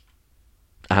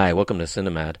Hi, welcome to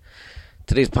Cinemad.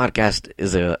 Today's podcast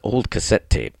is an old cassette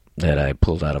tape that I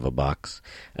pulled out of a box.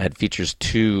 It features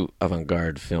two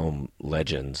avant-garde film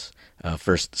legends.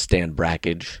 First, Stan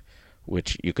Brakhage,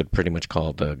 which you could pretty much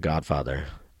call the godfather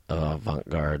of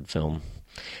avant-garde film,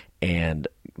 and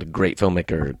the great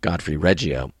filmmaker Godfrey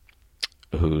Reggio,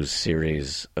 whose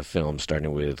series of films,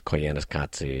 starting with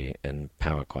Koyaanisqatsi and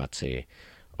Powaqatsi,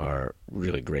 are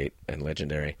really great and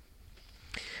legendary.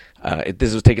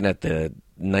 This was taken at the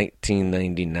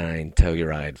 1999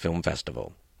 Telluride Film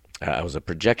Festival. I was a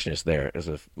projectionist there. It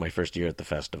was my first year at the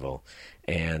festival,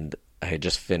 and I had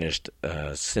just finished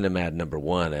Cinemad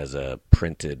 #1 as a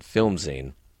printed film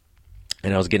zine,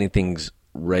 and I was getting things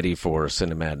ready for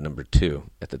Cinemad #2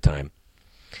 at the time.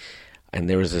 And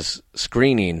there was this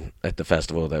screening at the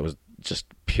festival that was just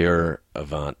pure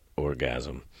avant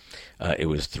orgasm. It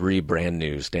was 3 brand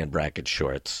new Stan Brakhage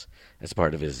shorts as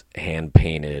part of his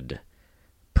hand-painted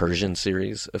Persian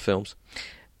series of films.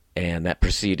 And that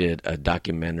preceded a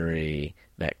documentary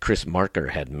that Chris Marker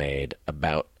had made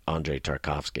about Andrei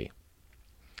Tarkovsky.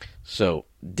 So,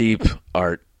 deep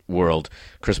art world.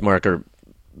 Chris Marker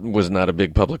was not a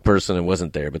big public person and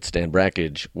wasn't there, but Stan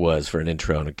Brakhage was for an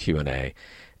intro and a Q&A,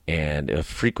 and a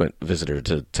frequent visitor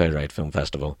to Telluride Film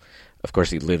Festival. Of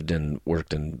course, he lived and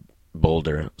worked in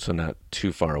Boulder, so not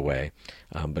too far away,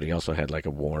 but he also had like a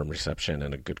warm reception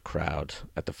and a good crowd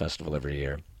at the festival every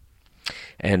year.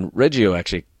 And Reggio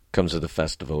actually comes to the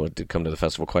festival, or did come to the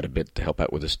festival quite a bit to help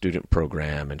out with the student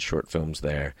program and short films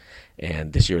there.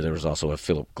 And this year there was also a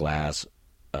Philip Glass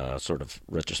sort of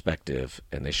retrospective,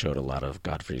 and they showed a lot of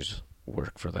Godfrey's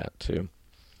work for that too.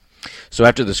 So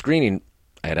after the screening,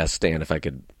 I had asked Stan if I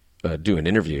could do an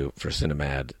interview for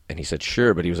Cinemad, and he said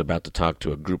sure, but he was about to talk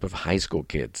to a group of high school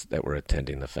kids that were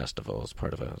attending the festival as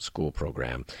part of a school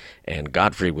program. And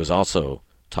Godfrey was also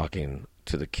talking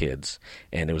to the kids,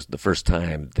 and it was the first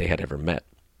time they had ever met.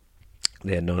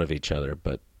 They had known of each other,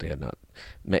 but they had not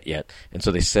met yet. And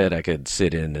so they said I could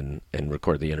sit in and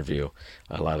record the interview.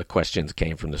 A lot of the questions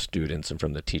came from the students and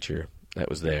from the teacher that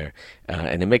was there.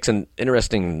 And it makes an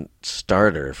interesting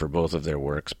starter for both of their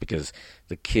works, because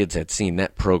the kids had seen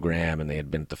that program and they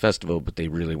had been at the festival, but they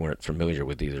really weren't familiar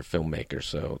with either filmmaker.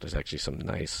 So there's actually some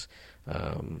nice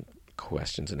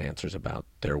questions and answers about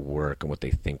their work and what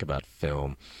they think about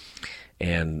film.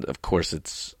 And, of course,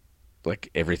 it's like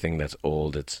everything that's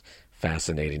old, it's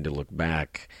fascinating to look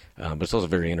back. But it's also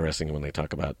very interesting when they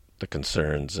talk about the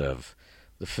concerns of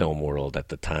the film world at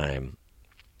the time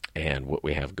and what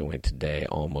we have going today,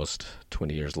 almost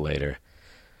 20 years later.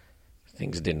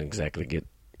 Things didn't exactly get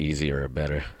easier or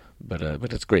better, but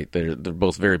it's great. They're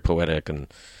both very poetic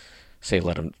and say a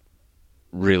lot of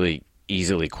really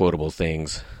easily quotable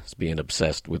things, as being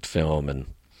obsessed with film and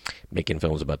making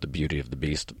films about the beauty of the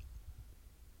beast.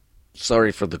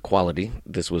 Sorry for the quality.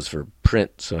 This was for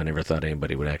print, so I never thought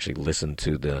anybody would actually listen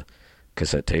to the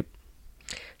cassette tape.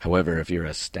 However, if you're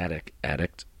a static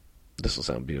addict, this will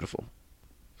sound beautiful.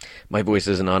 My voice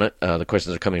isn't on it. The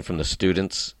questions are coming from the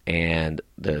students and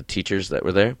the teachers that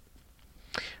were there.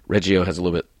 Reggio has a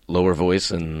little bit lower voice,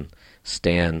 and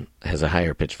Stan has a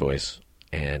higher pitched voice,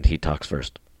 and he talks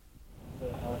first.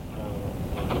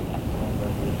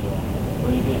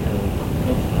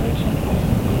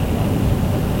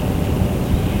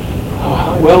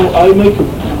 Well, I make a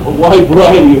wide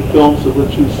variety of films, of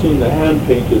which you've seen the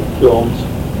hand-painted films,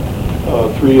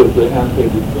 3 of the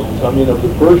hand-painted films. I mean, of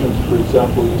the Persians, for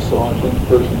example, you saw, I think,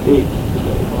 Persian 8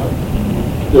 today, right?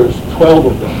 There's 12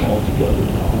 of them altogether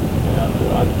now, and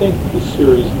I think the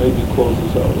series maybe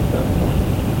closes out at that point.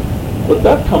 But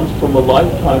that comes from a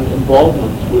lifetime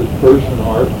involvement with Persian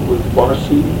art, with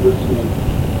Farsi, with the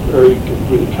very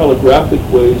calligraphic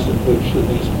ways in which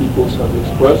these peoples have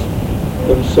expressed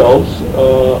themselves,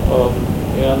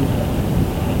 and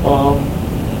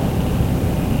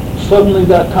suddenly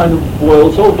that kind of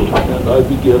boils over, and I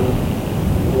begin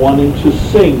wanting to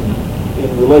sing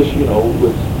in relation,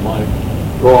 with my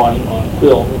drawing on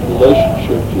film in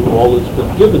relationship to all that's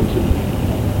been given to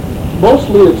me.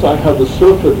 Mostly it's I have a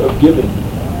surfeit of giving,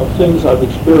 of things I've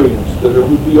experienced that it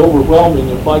would be overwhelming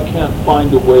if I can't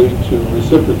find a way to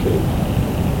reciprocate.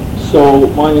 So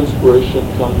my inspiration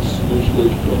comes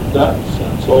usually from that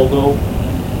sense, although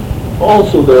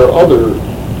also there are other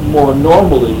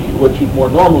what you'd more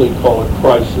normally call a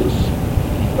crisis,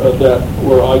 that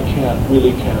where I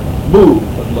really can't move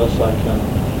unless I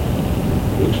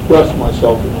can express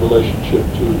myself in relationship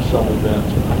to some event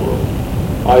in the world.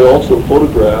 I also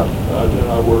photograph,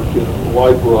 and I work in a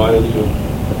wide variety of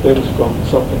things, from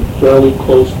something fairly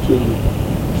close to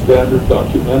standard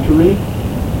documentary,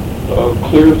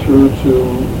 clear through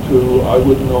to I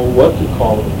wouldn't know what to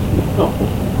call it,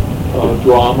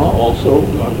 Drama also.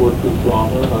 I've worked with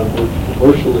drama, and I've worked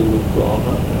commercially with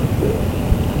drama, and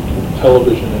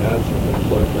television ads and things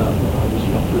like that when I was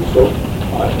younger. So,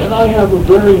 and I have a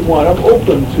very wide, I'm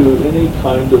open to any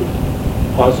kind of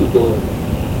possibility.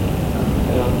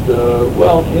 And,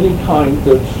 well, any kind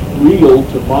that's real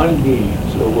to my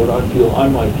needs or what I feel I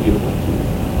might be able to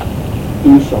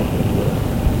do something with.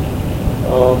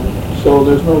 So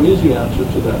there's no easy answer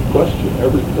to that question.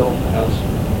 Every film has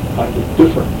kind of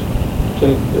different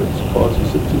thing that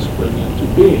causes it to spring into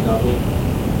being. I mean,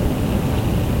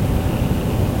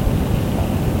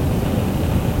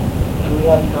 do we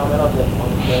have a comment on the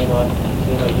same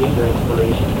ideas or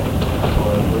inspiration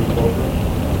or revolver?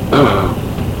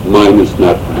 Mine is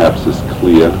not perhaps as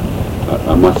clear.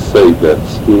 I must say that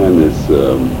Stan is,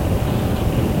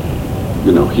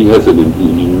 he has an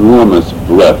enormous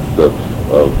breadth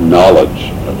of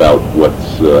knowledge about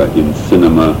what's in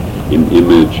cinema, in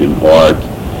image, in art.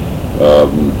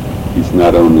 He's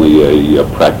not only a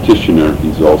practitioner,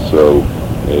 he's also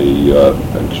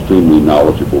an extremely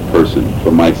knowledgeable person.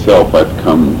 For myself, I've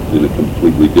come in a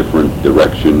completely different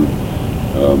direction.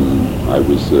 I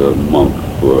was a monk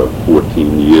for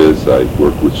 14 years. I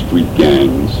worked with street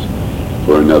gangs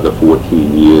for another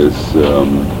 14 years.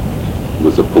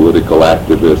 Was a political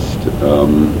activist.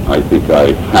 I think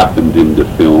I happened into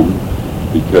film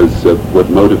because what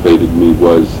motivated me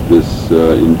was this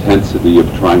intensity of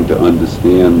trying to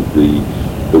understand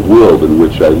the world in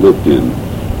which I lived in.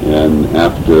 And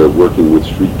after working with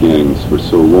street gangs for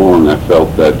so long, I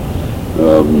felt that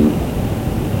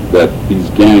that these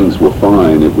gangs were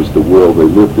fine. It was the world they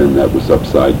lived in that was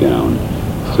upside down.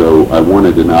 So I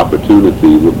wanted an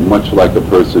opportunity, much like a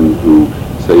person who,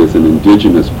 say, is an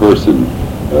indigenous person,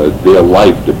 their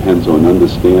life depends on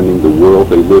understanding the world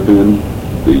they live in.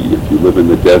 If you live in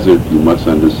the desert, you must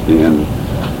understand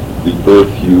the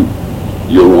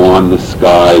earth you're on, the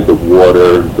sky, the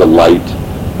water, the light.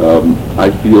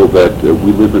 I feel that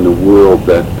we live in a world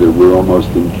that we're almost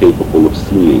incapable of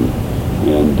seeing,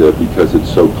 and because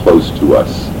it's so close to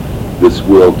us. This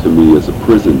world to me is a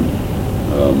prison.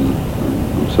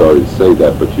 I'm sorry to say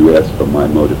that, but you asked for my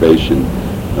motivation.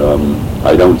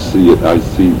 I don't see it. I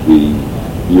see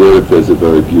the earth as a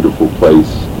very beautiful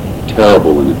place,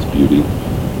 terrible in its beauty,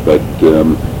 but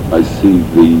I see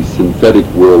the synthetic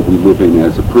world we live in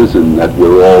as a prison that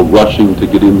we're all rushing to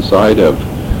get inside of,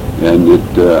 and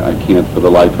I can't for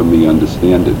the life of me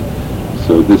understand it.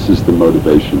 So this is the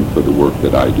motivation for the work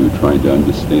that I do, trying to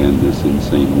understand this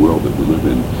insane world that we live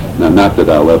in. Now, not that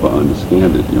I'll ever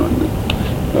understand it,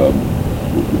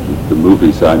 the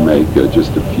movies I make,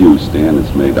 just a few. Stan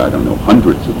has made, I don't know,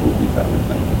 hundreds of movies, I would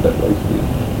think. Is that right,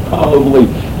 Stan? probably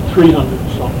 300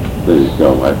 something. There you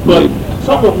go. I've But made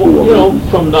some of them,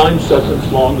 from 9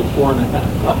 seconds long to 4.5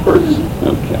 hours.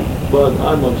 Okay. But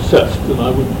I'm obsessed, and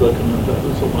I wouldn't recommend that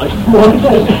as a life for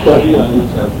anybody. I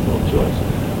just have no choice.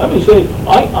 I mean,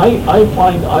 I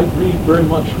find I agree very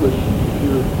much with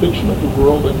your fiction of the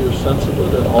world and your sense of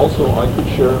it, and also I could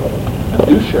share, and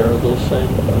do share, those same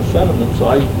sentiments.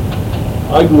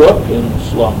 I grew up in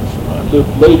slums, and I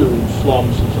lived later in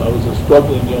slums as I was a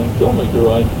struggling young filmmaker.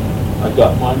 I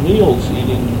got my meals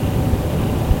eating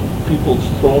people's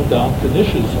thrown down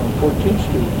knishes on 14th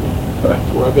Street.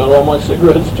 That's where I got all my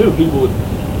cigarettes too. People would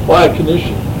buy a knish,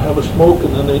 have a smoke,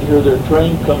 and then they'd hear their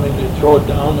train coming, they'd throw it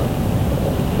down. And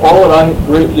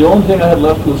the only thing I had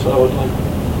left was I would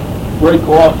break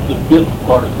off the bit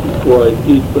part before I'd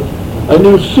eat, but I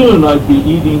knew soon I'd be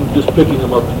eating, just picking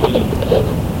them up and eating them.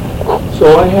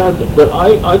 So I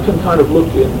can kind of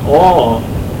look in awe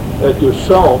at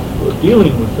yourself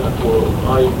dealing with that world.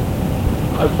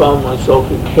 I found myself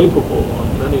incapable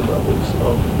on many levels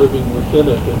of living within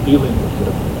it and dealing with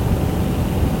it.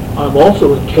 I'm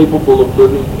also incapable of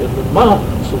living in the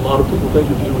mountains. A lot of people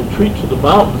think if you retreat to the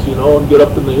mountains, and get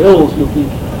up in the hills,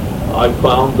 I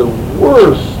found the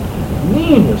worst,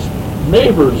 meanest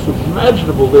neighbors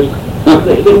imaginable.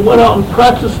 They went out and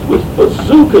practiced with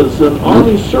bazookas and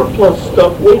army surplus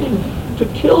stuff, waiting to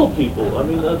kill people. I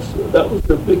mean, that was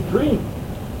their big dream.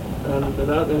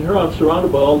 And here I'm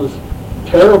surrounded by all this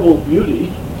terrible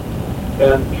beauty,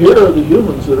 and here are the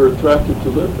humans that are attracted to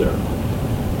live there.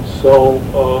 So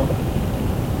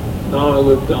now I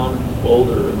live down in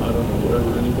Boulder, and I don't know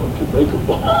wherever anyone could make a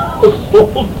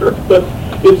Boulder, but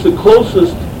it's the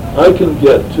closest I can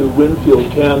get to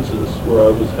Winfield, Kansas, where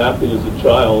I was happy as a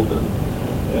child,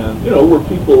 and where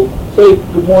people say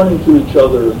good morning to each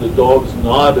other, and the dogs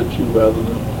nod at you rather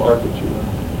than bark at you.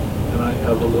 And I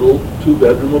have a little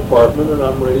 2-bedroom apartment, and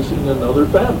I'm raising another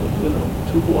family,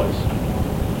 2 boys.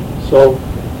 So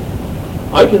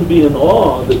I can be in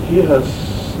awe that he has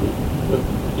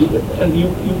And you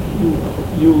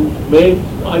made,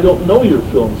 I don't know your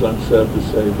films, I'm sad to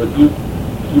say, but you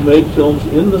made films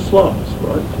in the slums,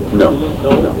 right? No.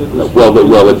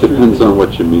 Well, it depends on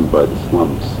what you mean by the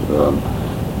slums.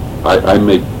 I've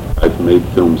made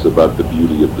films about the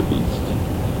beauty of the beast.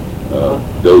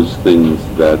 Those things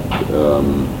that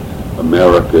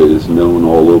America is known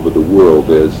all over the world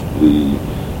as the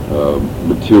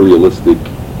materialistic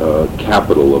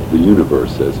capital of the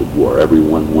universe, as it were.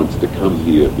 Everyone wants to come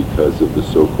here because of the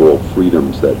so-called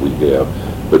freedoms that we have,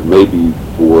 but maybe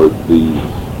for the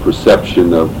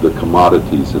perception of the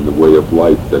commodities and the way of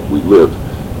life that we live.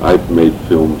 I've made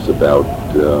films about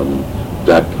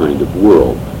that kind of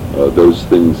world. Those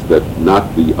things that,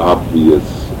 not the obvious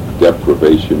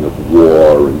deprivation of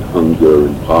war and hunger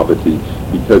and poverty,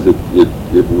 because it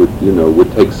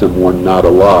would take someone not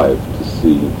alive to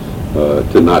see,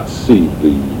 to not see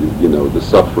the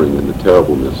suffering and the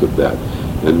terribleness of that.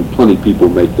 And plenty of people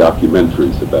make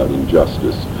documentaries about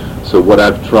injustice. So what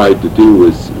I've tried to do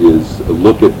is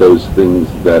look at those things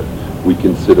that we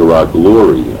consider our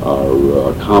glory,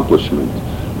 our accomplishment,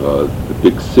 the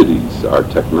big cities, our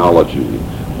technology,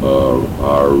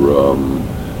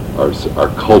 our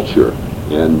culture,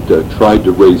 and tried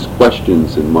to raise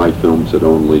questions in my films that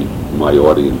only my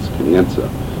audience can answer.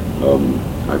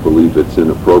 I believe it's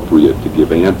inappropriate to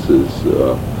give answers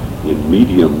in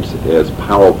mediums as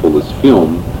powerful as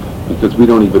film, because we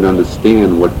don't even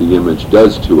understand what the image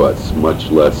does to us, much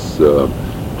less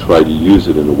try to use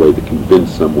it in a way to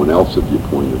convince someone else of your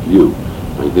point of view.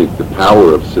 I think the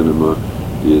power of cinema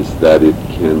is that it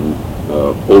can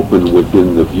open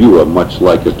within the viewer, much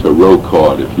like a tarot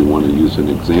card, if you want to use an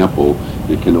example.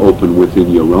 It can open within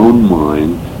your own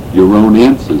mind your own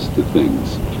answers to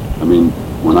things. I mean,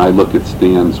 when I look at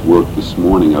Stan's work this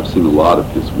morning, I've seen a lot of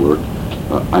his work.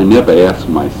 I never ask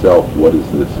myself, what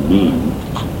does this mean?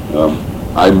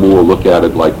 I more look at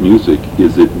it like music.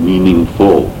 Is it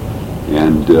meaningful?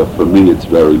 And for me, it's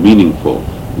very meaningful.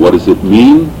 What does it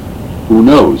mean? Who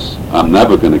knows? I'm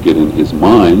never going to get in his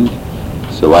mind,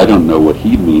 so I don't know what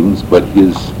he means, but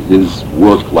his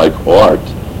work, like art,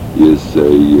 is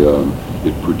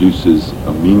it produces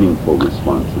a meaningful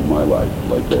response in my life,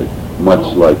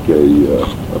 much like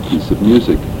a piece of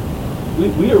music.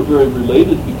 We are very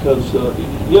related because,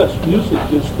 yes,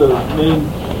 music is the main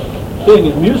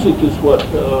thing, and music is what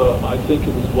I think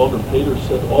it was Walter Pater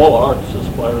said, all arts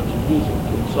aspire to music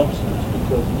in some sense,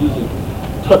 because music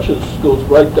goes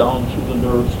right down to the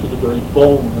nerves, to the very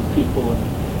bone of people,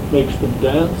 and makes them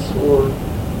dance or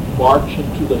march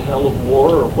into the hell of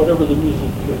war or whatever the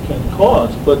music can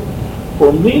cause. But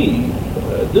for me,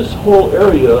 this whole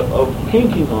area of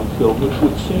painting on film, which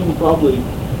would seem probably,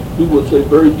 we would say,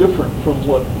 very different from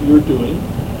what you're doing,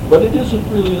 but it isn't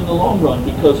really in the long run,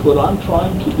 because what I'm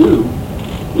trying to do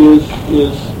is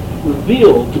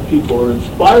reveal to people or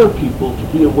inspire people to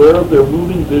be aware of their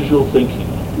moving visual thinking.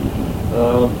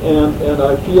 And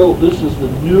I feel this is the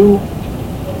new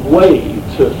way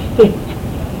to think,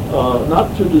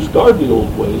 not to discard the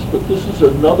old ways, but this is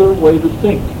another way to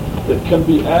think that can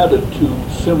be added to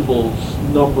symbols,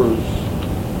 numbers,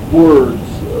 words,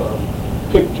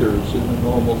 pictures in a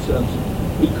normal sense.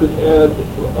 We could add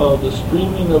the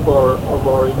streaming of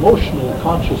our emotional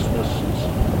consciousnesses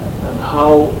and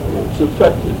how it's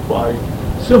affected by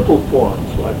simple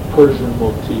forms like Persian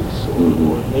motifs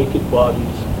or naked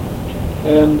bodies.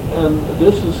 And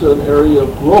this is an area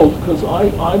of growth, because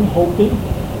I'm hoping,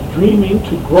 dreaming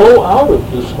to grow out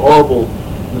of this horrible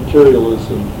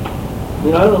materialism. I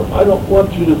mean, I don't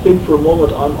want you to think for a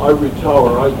moment I'm Ivory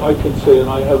Tower. I can say, and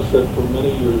I have said for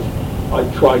many years, I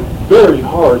tried very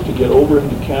hard to get over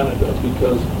into Canada,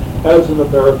 because as an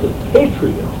American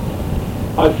patriot,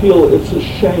 I feel it's a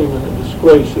shame and a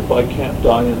disgrace if I can't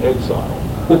die in exile.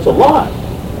 It's a lie.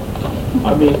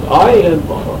 I mean,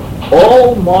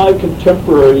 all my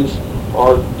contemporaries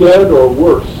are dead or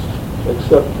worse,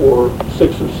 except for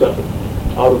 6 or 7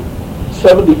 out of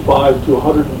 75 to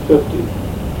 150.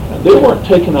 And they weren't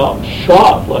taken out and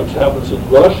shot like happens in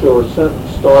Russia or sent and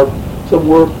starved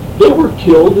somewhere. They were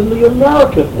killed in the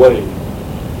American way.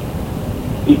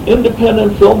 The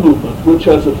independent film movement, which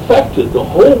has affected the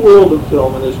whole world of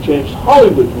film and has changed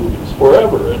Hollywood movies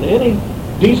forever, and any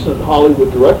decent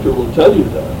Hollywood director will tell you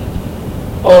that,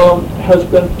 has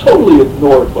been totally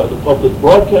ignored by the public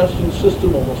broadcasting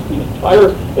system, almost the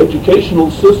entire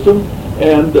educational system,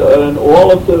 and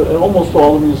almost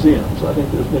all the museums. I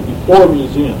think there's maybe 4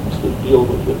 museums that deal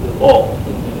with it at all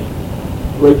in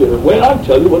any regular way. And I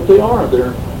tell you what they are.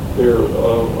 They're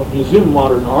a Museum of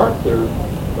Modern Art. They're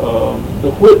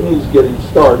the Whitney's getting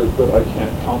started, but I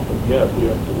can't count them yet. We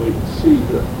have to wait and see.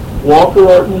 The Walker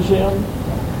Art Museum,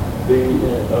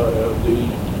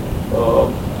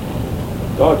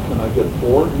 God, can I get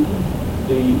four even?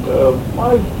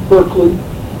 My Berkeley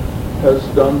has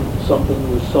done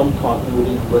something with some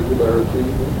continuity and regularity,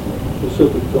 the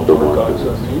Pacific Film Archives, I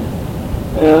mean,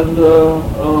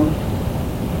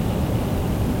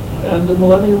 and the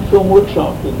Millennium Film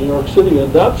Workshop in New York City,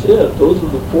 and that's it. Those are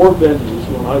the four venues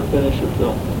when I finish a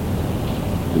film.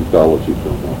 Anthology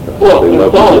film archives. Well, They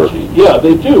love anthology, your yeah,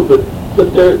 they do,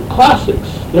 but they're classics.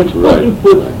 They're Right, with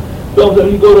right. films.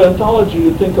 When you go to anthology,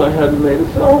 you'd think I hadn't made a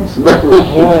film for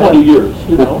 20 years,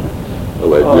 you know.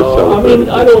 Well, you're I celebrating mean,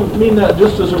 I don't mean that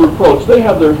just as a reproach. They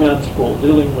have their hands full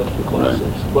dealing with the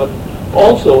classics, but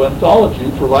also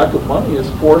anthology, for lack of money, is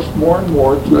forced more and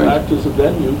more to Right. act as a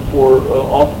venue for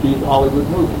offbeat Hollywood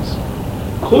movies,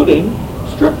 including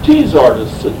striptease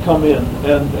artists that come in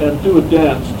and do a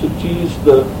dance to tease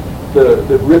the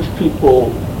rich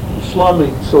people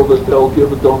slumming so that they'll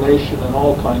give a donation and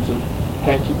all kinds of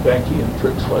hanky-panky and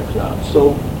tricks like that.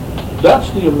 So that's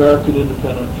the American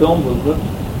independent film movement.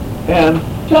 And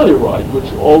Telluride,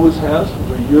 which always has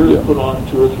for years Yeah. put on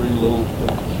 2 or 3 little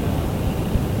things.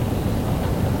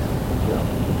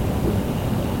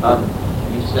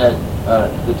 You said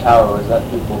the tower, was that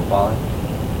People Falling?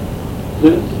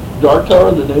 The Dark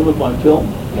Tower, the name of my film.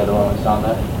 The other one we saw on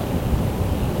that?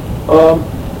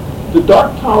 The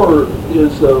Dark Tower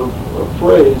is a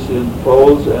phrase in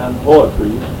prose and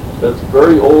poetry that's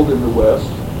very old in the West,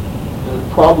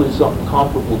 and probably something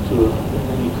comparable to it in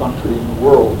any country in the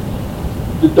world.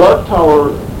 The Dark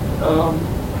Tower,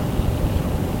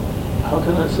 how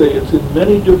can I say, it's in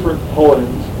many different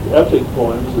poems, epic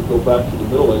poems that go back to the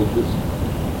Middle Ages.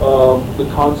 The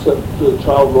concept, the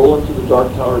child rolling to the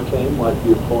Dark Tower came, might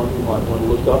be a poem you might want to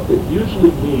look up. It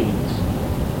usually means,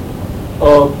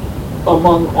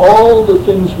 among all the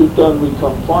things we've done, we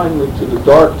come finally to the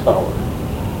Dark Tower,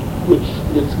 which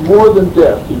it's more than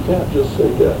death. You can't just say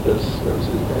death as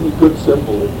any good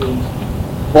symbol. It means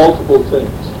multiple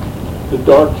things. The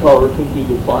Dark Tower can be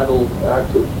the final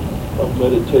act of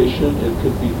meditation. It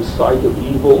could be the site of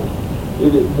evil.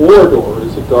 Mordor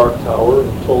is a dark tower in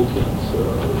Tolkien's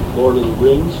Lord of the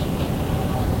Rings.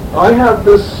 I have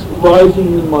this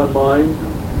rising in my mind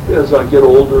as I get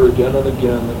older again and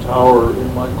again, the tower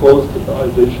in my closed-eye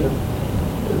vision,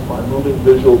 in my moving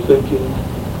visual thinking,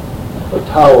 a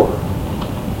tower.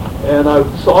 And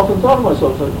I've often thought to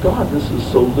myself, like, God, this is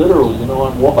so literal. You know,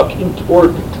 I'm walking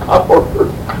toward the tower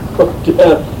of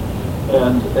death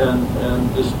and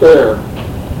despair.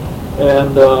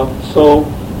 And so,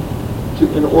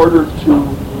 in order to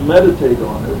meditate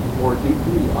on it more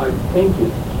deeply, I paint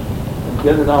it and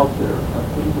get it out there. I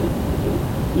paint it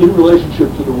in relationship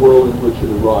to the world in which it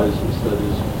arises, that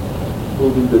is,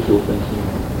 moving visual thinking.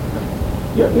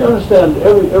 Yeah, you understand,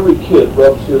 every kid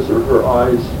rubs his or her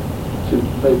eyes to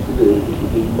make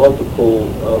the multiple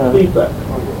feedback.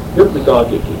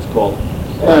 Hypnagogic, it's called.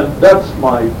 And that's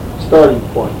my starting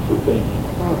point for painting.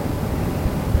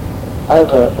 I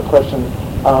have a question.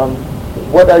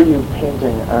 What are you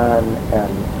painting on,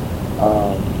 and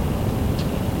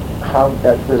how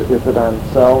is it on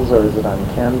cells or is it on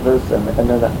canvas? And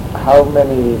then how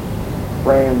many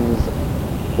frames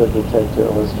does it take to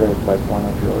illustrate like one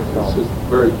of your films? This is a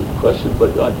very good question,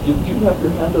 but do you have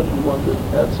your hand up? You want to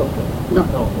add something?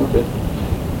 No. Okay.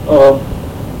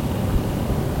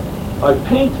 I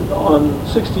paint on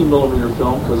 16 millimeter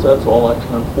film because that's all I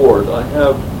can afford. I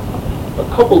have a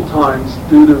couple times,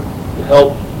 due to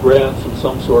help grants of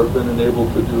some sort, been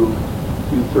enabled to do a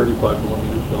few 35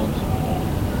 millimeter films.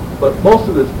 But most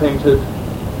of it's painted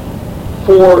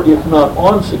for, if not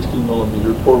on 16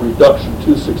 millimeter, for reduction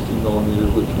to 16 millimeter,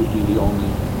 which would be the only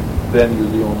venue,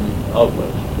 the only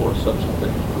outlet for such a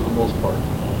thing, for the most part.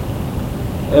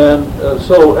 And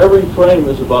so every frame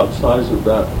is about the size of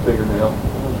that fingernail.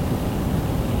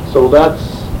 So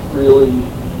that's really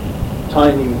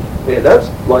tiny. Hey, that's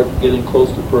like getting close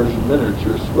to Persian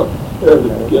miniatures to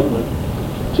begin with.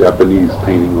 Japanese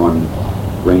painting on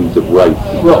grains of rice.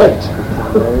 Right.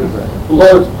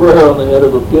 Lord's Prayer on the head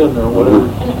of a pin or whatever.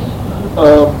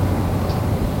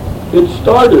 It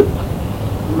started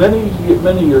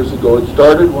many years ago. It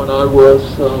started when I was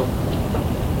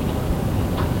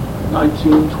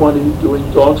 19, 20,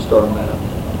 doing Dog Star Man.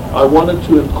 I wanted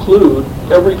to include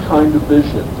every kind of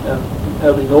vision, and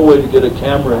having no way to get a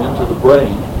camera into the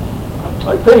brain,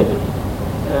 I painted.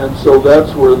 And so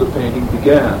that's where the painting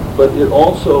began. But it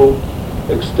also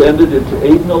extended into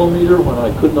 8 millimeter when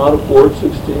I could not afford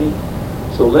 16.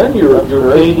 So then you're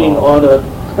painting on a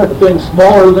thing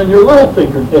smaller than your little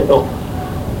fingernail.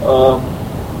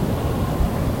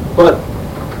 But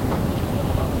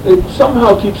it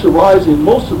somehow keeps arising.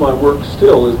 Most of my work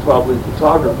still is probably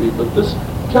photography, but this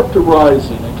kept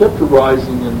arising. It kept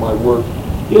arising in my work,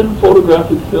 in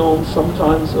photographic film,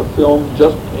 sometimes a film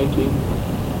just painting.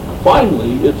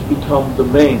 Finally, it's become the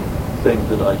main thing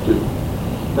that I do.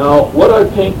 Now, what I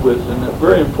paint with, and a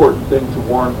very important thing to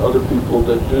warn other people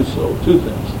that do so, two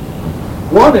things.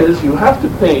 One is you have to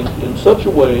paint in such a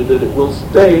way that it will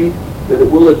stay, that it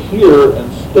will adhere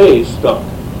and stay stuck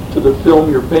to the film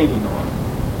you're painting on.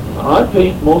 And I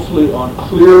paint mostly on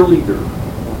clear leader.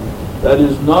 That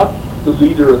is not the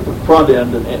leader at the front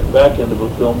end and back end of a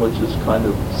film, which is kind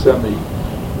of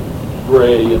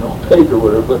semi-gray and opaque or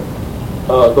whatever,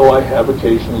 but though I have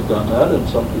occasionally done that, and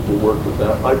some people work with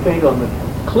that, I paint on the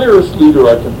clearest leader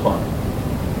I can find.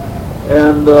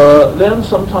 And then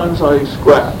sometimes I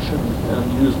scratch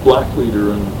and use black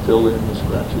leader and fill in the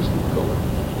scratches with color.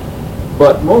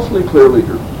 But mostly clear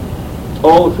leader.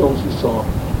 All the films you saw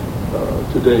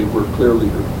today were clear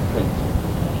leader paint.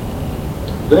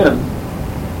 Then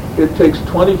it takes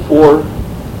 24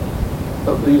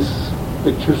 of these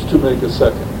pictures to make a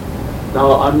second.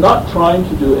 Now, I'm not trying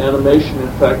to do animation.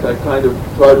 In fact, I kind of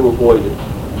try to avoid it.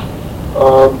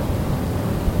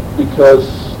 Because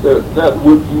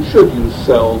you should use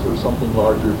cells or something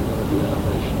larger if you're going to do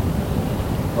animation.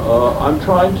 I'm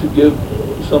trying to give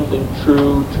something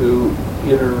true to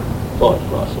inner thought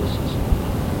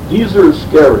processes. These are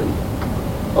scary.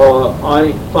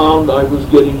 I found I was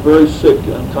getting very sick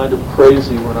and kind of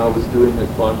crazy when I was doing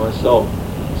it by myself.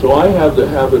 So I have the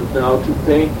habit now to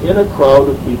paint in a crowd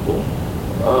of people.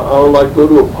 I'll like go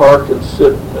to a park and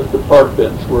sit at the park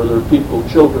bench where there are people,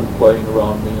 children playing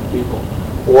around me and people.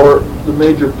 Or the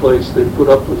major place they put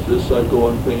up with this, I go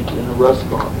and paint in a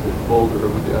restaurant in Boulder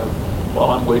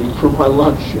while I'm waiting for my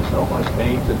lunch, I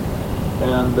paint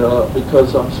and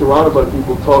because I'm surrounded by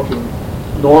people talking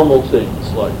normal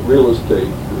things like real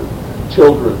estate,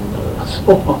 children,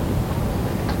 so on.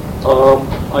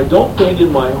 I don't paint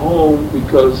in my home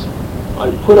because I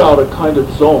put out a kind of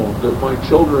zone that my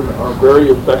children are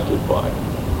very affected by.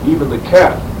 Even the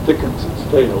cat thickens its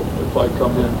tail if I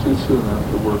come in too soon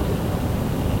after working.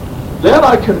 Then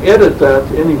I can edit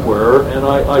that anywhere, and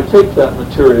I take that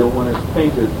material when it's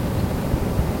painted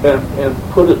and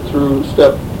put it through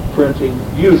step printing,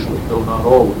 usually, though not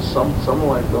always. Some of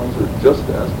my films are just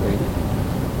as painted.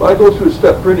 But I go through a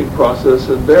step printing process,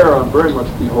 and there I'm very much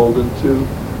beholden to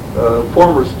a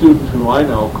former student who I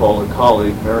now call a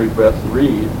colleague, Mary Beth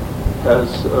Reed,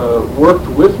 has worked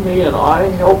with me, and I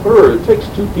help her. It takes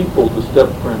two people to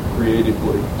step print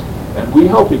creatively, and we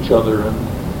help each other. And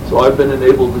so I've been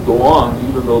enabled to go on,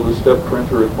 even though the step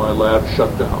printer at my lab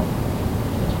shut down.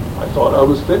 I thought I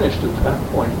was finished at that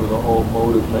point with the whole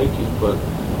mode of making, but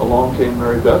along came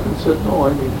Mary Beth and said, no,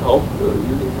 I need help.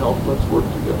 You need help. Let's work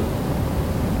together.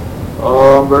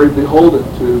 I'm very beholden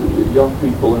to young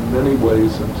people in many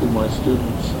ways and to my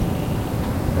students,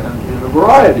 and in a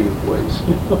variety of ways.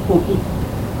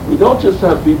 We don't just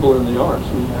have people in the arts.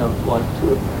 We have like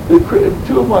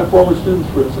two of my former students,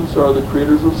 for instance, are the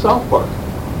creators of South Park.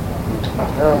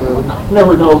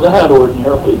 Never know that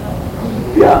ordinarily.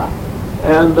 Yeah,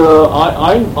 and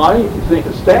I think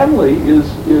Stanley is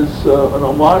an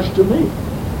homage to me,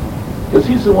 because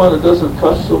he's the one that doesn't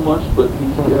cuss so much, but he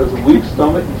has a weak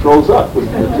stomach and throws up when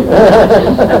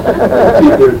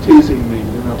they're teasing me,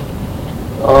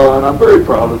 and I'm very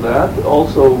proud of that.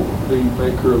 Also, the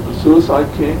maker of the Suicide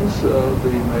Kings,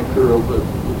 the maker of the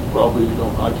probably you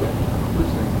don't, I can't remember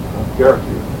his name, Garrett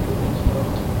here.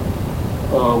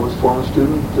 Was former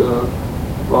student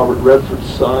Robert Redford's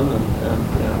son and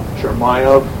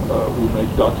Chermayev, who make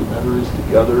documentaries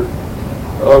together.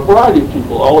 A variety of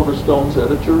people. Oliver Stone's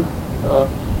editor.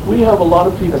 We have a lot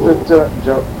of people. Is it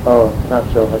Joe? Oh, not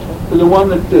Joe Hutchings. The one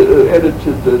that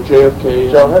edited the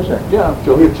JFK. Joe Hutchings. Yeah,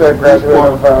 Joe He's a graduate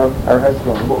of our high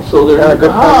school. Well, so there. Yeah,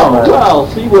 Wow!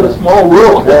 See what a small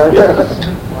world. Yes.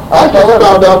 I just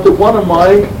found out that one of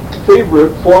my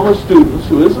favorite former students,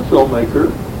 who is a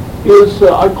filmmaker, is,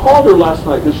 I called her last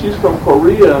night because she's from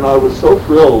Korea, and I was so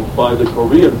thrilled by the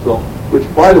Korean film, which,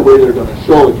 by the way, they're going to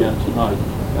show again tonight,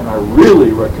 and I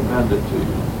really recommend it to you.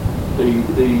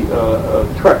 The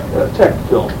Tech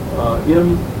film,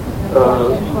 Im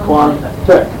Kwan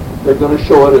Tech. They're going to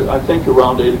show it, I think,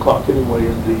 around 8 o'clock anyway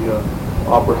in the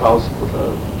Opera House.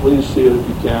 Please see it if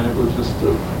you can. It was just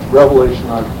a revelation.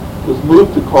 I was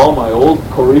moved to call my old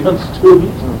Korean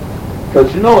student.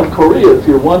 Because in Korea, if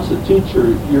you're once a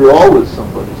teacher, you're always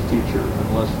somebody's teacher,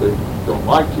 unless they don't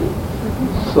like you.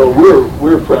 So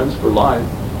we're friends for life.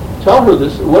 Tell her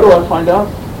this. What do I find out?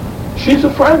 She's a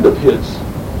friend of his.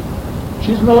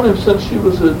 She's known him since she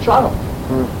was a child.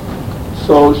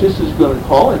 So she's going to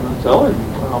call him and tell him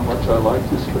how much I like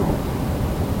this film.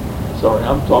 Sorry,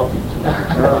 I'm talking to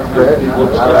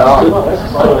people.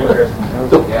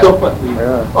 Don't let me.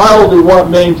 I only want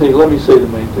main thing. Let me say the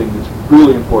main thing that's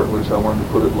really important, which I wanted to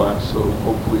put it last, so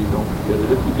hopefully you don't forget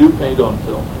it. If you do paint on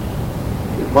film,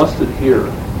 it must adhere,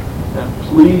 and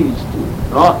please do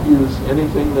not use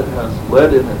anything that has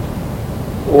lead in it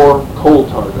or coal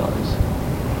tar dyes.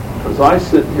 Because I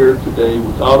sit here today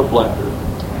without a bladder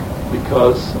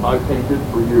because I painted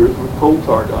for years with coal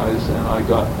tar dyes, and I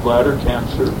got bladder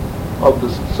cancer of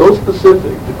this so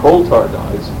specific, the coal tar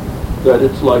dyes, that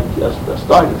it's like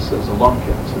asbestitis as a lung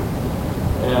cancer.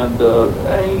 And a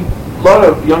lot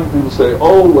of young people say,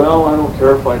 oh, well, I don't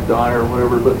care if I die or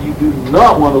whatever, but you do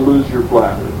not want to lose your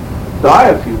bladder. Die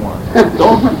if you want.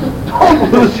 Don't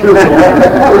lose your bladder.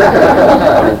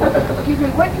 Excuse me,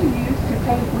 what do you use to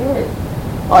paint with?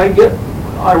 I get,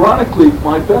 ironically,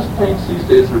 my best paints these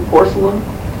days are porcelain,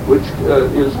 which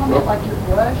is... like your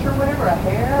brush or whatever, a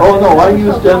hair? Oh, no, I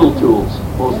use dental tools,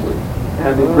 mostly,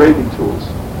 and engraving tools.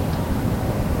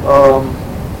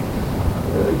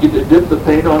 You dip the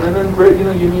paint on it and engrave,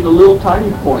 you need a little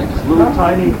tiny points, little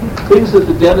tiny things that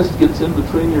the dentist gets in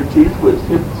between your teeth with,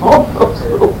 all those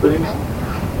little things.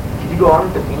 Could you go on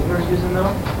with the paint you were using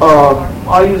though?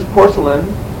 I use porcelain,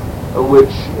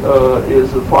 which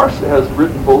is a Farsi, has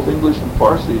written both English and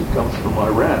Farsi. It comes from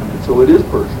Iran, and so it is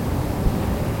Persian.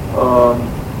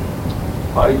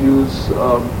 I use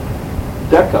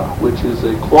Deca, which is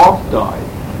a cloth dye,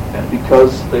 and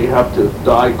because they have to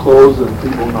dye clothes and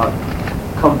people not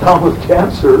come down with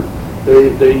cancer,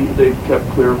 they kept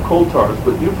clear of coal tars.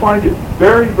 But you find it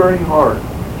very, very hard.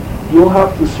 You'll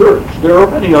have to search. There are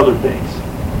many other paints.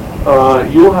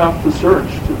 You'll have to search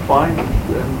to find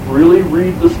and really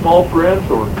read the small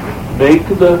print, or make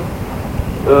the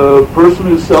person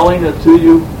who's selling it to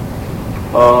you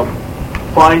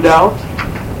find out.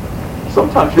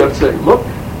 Sometimes you have to say, look,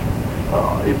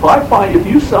 if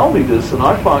you sell me this and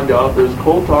I find out there's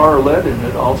coal tar or lead in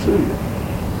it, I'll sue you.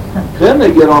 Then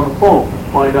they get on the phone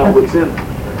and find out what's in it.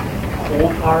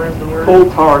 Coal tar is the word? Coal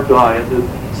tar dye. And the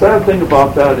sad thing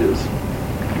about that is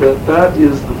that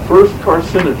is the first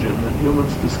carcinogen that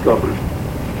humans discovered.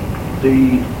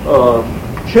 The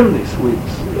chimney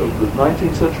sweeps of the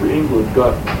 19th century England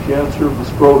got cancer of the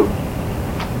scrotum.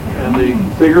 And they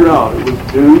figured out it was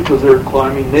due because they were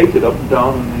climbing naked up and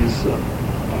down in these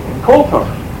in coal tar,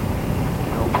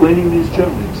 cleaning these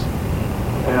chimneys.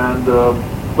 And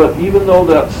but even though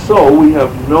that's so, we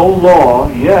have no law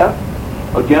yet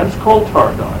against coal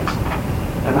tar dyes.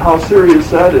 And how serious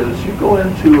that is, you go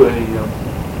into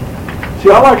see,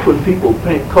 I like when people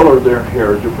color their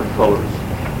hair different colors.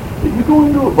 You go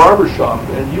into a barber shop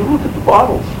and you look at the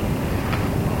bottles.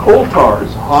 Coal tar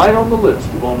is high on the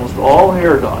list of almost all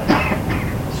hair dye.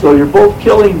 So you're both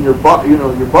killing your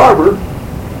barber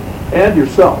and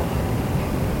yourself.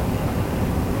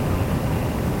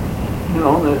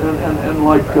 And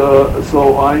like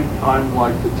so I'm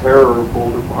like the terror of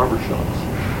older barbershops.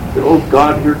 Say, oh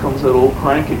God, here comes that old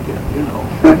crank again,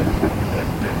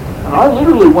 And I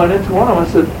literally went into one of them. I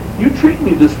said, you treat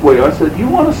me this way. I said, you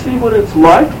want to see what it's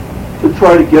like to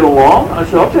try to get along? I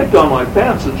said, I'll take down my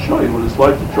pants and show you what it's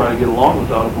like to try to get along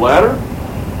without a bladder.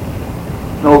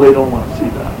 No, they don't want to see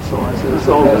that. So I said,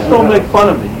 so just don't make fun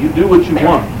of me. You do what you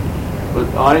want. But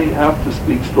I have to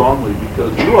speak strongly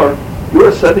because you are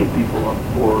setting people up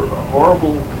for a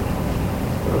horrible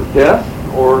death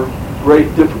or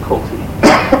great difficulty.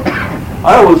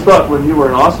 I always thought when you were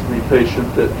an ostomy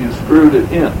patient that you screwed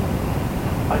it in.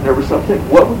 I never stopped thinking,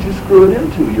 what would you screw it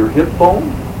into? Your hip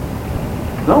bone?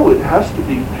 No, it has to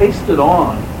be pasted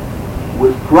on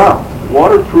with grout,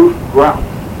 waterproof grout.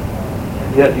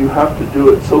 And yet you have to do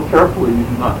it so carefully you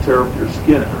do not tear up your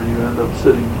skin, or you end up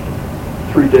sitting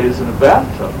 3 days in a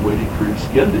bathtub waiting for your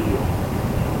skin to heal.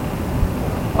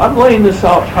 I'm laying this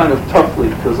out kind of toughly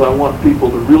because I want people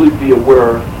to really be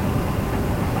aware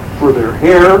for their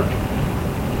hair,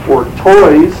 for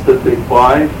toys that they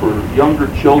buy for younger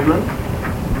children,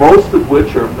 most of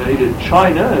which are made in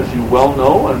China, as you well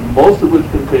know, and most of which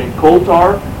contain coal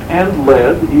tar and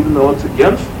lead, even though it's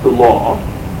against the law.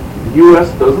 The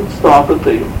U.S. doesn't stop it.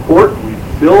 They import, we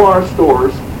fill our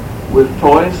stores with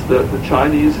toys that the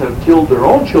Chinese have killed their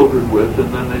own children with,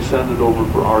 and then they send it over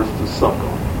for ours to suck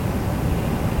on.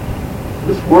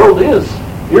 This world is,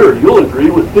 here, you'll agree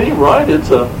with me, right?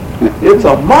 It's a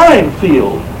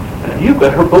minefield, and you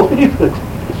better believe it.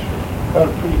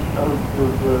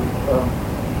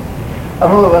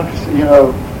 I'm a little interested,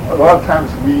 a lot of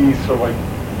times we sort of like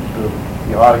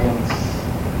the audience,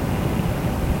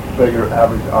 regular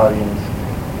average audience,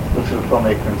 looks at a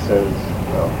filmmaker and says,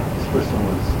 well, this person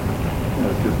was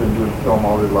if they've been doing film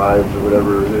all their lives or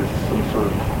whatever, there's some sort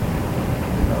of,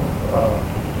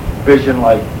 vision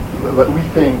like we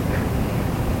think.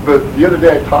 But the other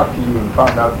day I talked to you and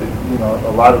found out that,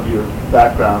 a lot of your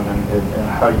background and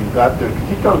how you got there. Could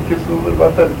you give us a little bit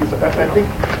about that? Because I think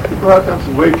a lot of times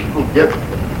the way people get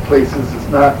places is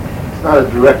not a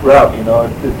direct route,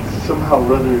 It's somehow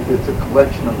rather, it's a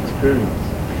collection of experience.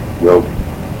 Well,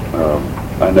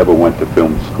 I never went to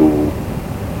film school.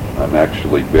 I'm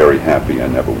actually very happy I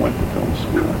never went to film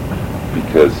school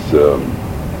because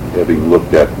having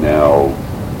looked at now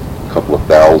a couple of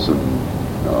thousand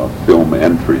film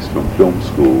entries from film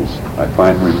schools, I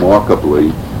find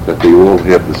remarkably that they all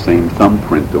have the same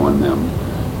thumbprint on them,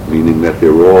 meaning that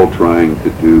they're all trying to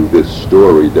do this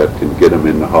story that can get them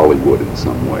into Hollywood in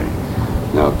some way.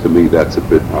 Now, to me, that's a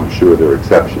bit, I'm sure there are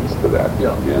exceptions to that.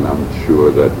 Yeah. And I'm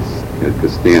sure that,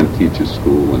 because Stan teaches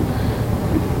school and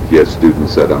he has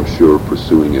students that I'm sure are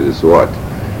pursuing it as art.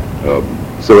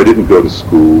 So I didn't go to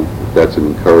school. That's an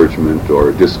encouragement or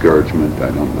a discouragement.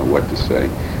 I don't know what to say.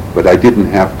 But I didn't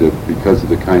have to, because of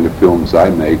the kind of films I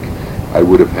make, I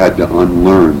would have had to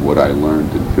unlearn what I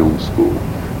learned in film school.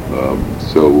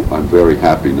 So I'm very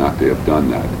happy not to have done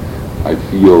that. I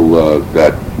feel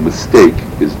that mistake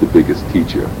is the biggest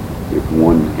teacher. If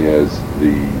one has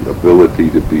the ability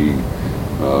to be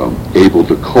able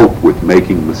to cope with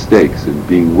making mistakes and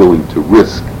being willing to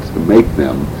risk to make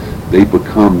them, they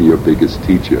become your biggest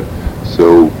teacher.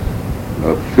 So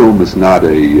film is not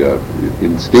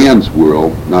in Stan's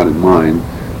world, not in mine,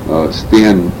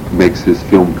 Stan makes his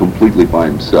film completely by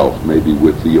himself, maybe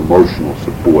with the emotional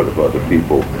support of other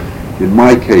people. In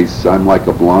my case, I'm like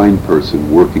a blind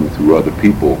person working through other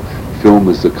people. Film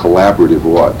is a collaborative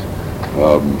art.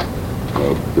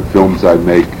 The films I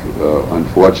make,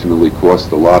 unfortunately,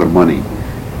 cost a lot of money.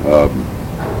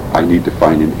 I need to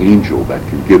find an angel that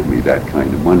can give me that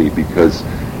kind of money because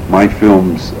my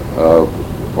films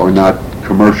are not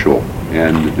commercial,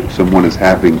 and someone is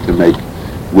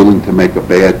willing to make a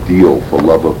bad deal for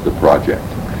love of the project.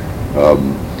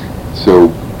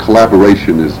 So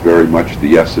collaboration is very much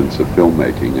the essence of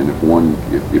filmmaking, and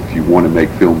if you want to make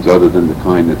films other than the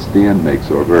kind that Stan makes,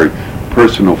 or a very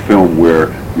personal film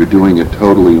where you're doing it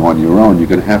totally on your own, you're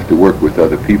going to have to work with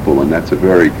other people, and that's a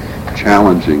very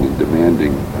challenging and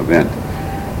demanding event.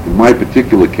 In my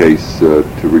particular case, to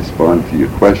respond to your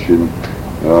question,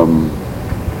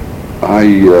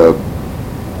 I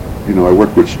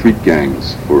worked with street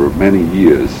gangs for many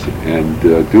years, and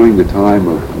during the time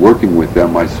of working with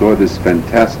them, I saw this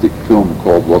fantastic film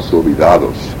called Los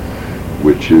Olvidados,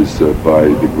 which is by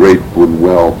the great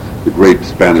Buñuel, the great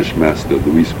Spanish master,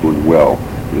 Luis Buñuel.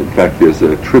 In fact, there's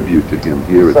a tribute to him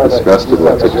here at this festival.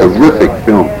 It's a terrific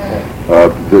film.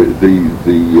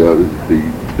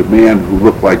 The man who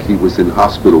looked like he was in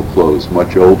hospital clothes,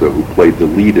 much older, who played the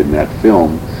lead in that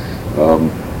film,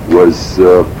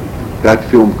 that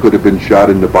film could have been shot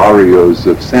in the barrios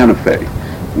of Santa Fe,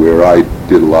 where I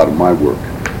did a lot of my work,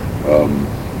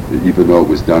 even though it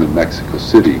was done in Mexico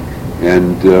City.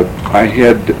 And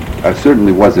I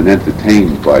certainly wasn't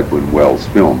entertained by Buñuel's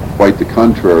film. Quite the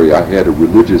contrary, I had a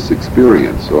religious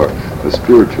experience or a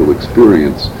spiritual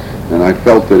experience, and I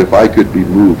felt that if I could be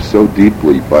moved so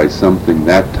deeply by something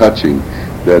that touching,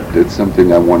 that it's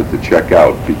something I wanted to check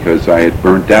out, because I had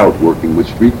burnt out working with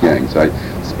street gangs. I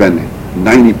spent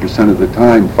 90% of the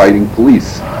time fighting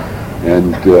police,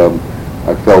 and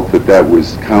I felt that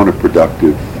was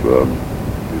counterproductive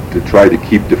to try to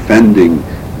keep defending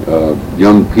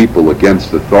young people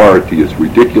against authority is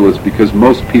ridiculous, because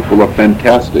most people are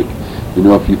fantastic.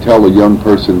 If you tell a young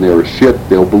person they're a shit,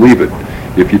 they'll believe it.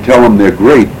 If you tell them they're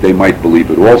great, they might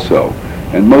believe it also.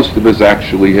 And most of us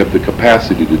actually have the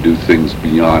capacity to do things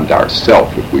beyond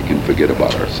ourself if we can forget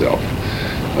about ourselves.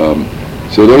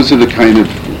 So those are the kind of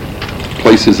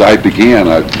places I began.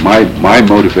 My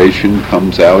motivation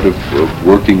comes out of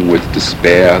working with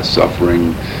despair,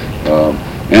 suffering,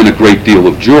 and a great deal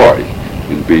of joy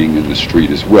in being in the street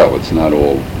as well. It's not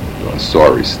all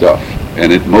sorry stuff.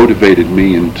 And it motivated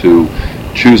me into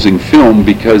choosing film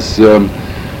because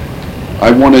I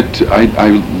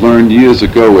learned years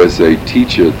ago as a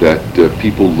teacher that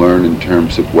people learn in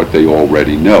terms of what they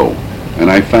already know.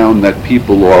 And I found that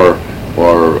people are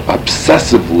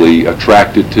obsessively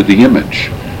attracted to the image.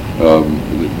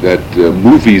 That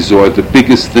movies are the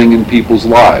biggest thing in people's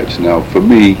lives. Now, for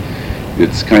me,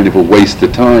 it's kind of a waste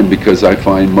of time, because I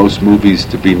find most movies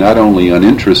to be not only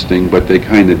uninteresting, but they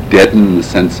kind of deaden the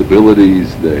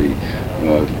sensibilities. They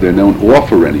don't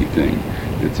offer anything.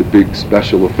 It's a big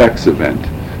special effects event,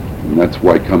 and that's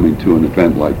why coming to an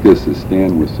event like this, as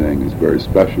Stan was saying, is very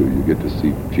special. You get to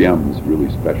see gems, really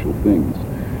special things.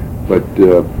 But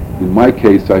in my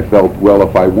case, I felt, well,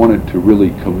 if I wanted to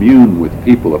really commune with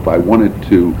people, if I wanted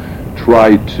to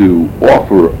try to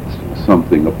offer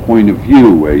something, a point of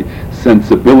view, a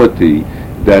sensibility,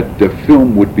 that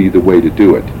film would be the way to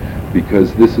do it,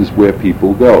 because this is where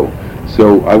people go.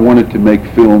 So I wanted to make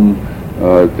film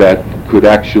that could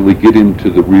actually get into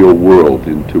the real world,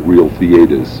 into real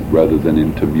theaters, rather than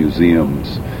into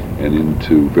museums and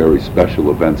into very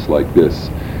special events like this.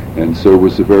 And so it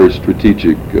was a very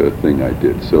strategic thing I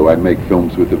did. So I make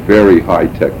films with a very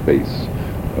high-tech base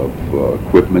of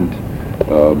equipment,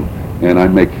 and I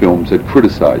make films that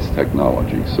criticize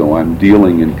technology. So I'm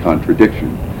dealing in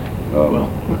contradiction. Well,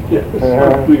 yes,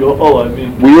 we all, I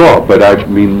mean... We are, but I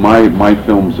mean, my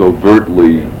films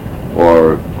overtly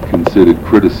are considered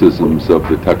criticisms of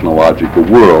the technological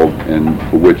world, and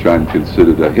for which I'm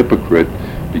considered a hypocrite,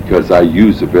 because I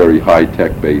use a very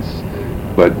high-tech base.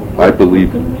 But I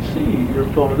believe... Where can we see your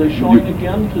film? Are they showing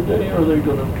again today? Are they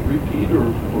going to repeat,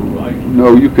 or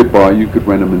No, you could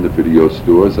rent them in the video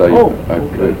stores.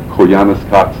 Koyanis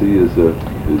Katsi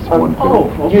is one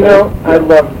film. okay. You know, I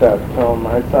loved that film.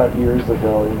 I saw it years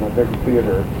ago in a big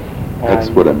theater. That's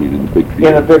what I mean, in the big theater.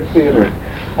 In a big theater.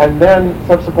 And then,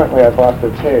 subsequently, I bought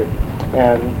the tape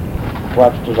and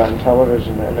watched it on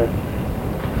television.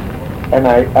 And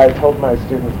I told my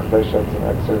students, because I showed some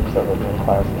excerpts of it in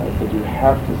class, and I said, you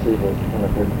have to see this in a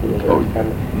big theater. Oh.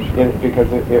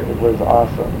 Because it was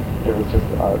awesome. It was just,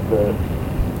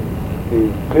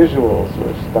 the visuals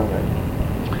were stunning.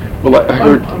 Well, I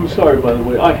heard... I'm sorry, by the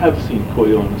way, I have seen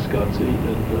Koyaanisqatsi,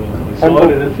 and I saw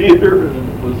it in a theater, and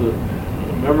it was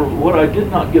remember, what I did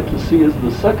not get to see is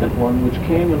the second one, which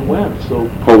came and went, so...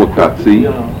 Polakatsi.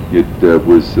 Yeah. It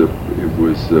was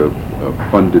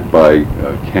funded by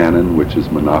Canon, which is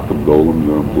Menachem Golem,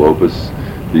 Yoram Globus.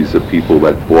 These are people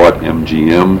that bought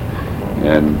MGM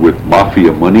and with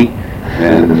mafia money,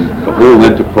 and the whole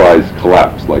enterprise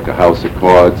collapsed like a house of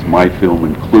cards, my film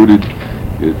included.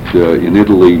 In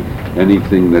Italy,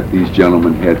 anything that these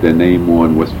gentlemen had their name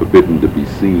on was forbidden to be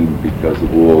seen because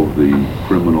of all the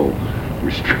criminal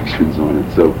restrictions on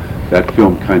it. So that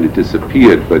film kind of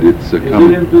disappeared, but it's... Is it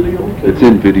in video? It's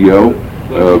in video.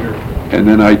 And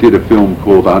then I did a film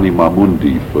called Anima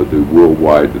Mundi for the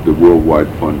Worldwide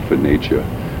Fund for Nature,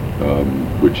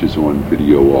 which is on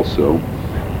video also.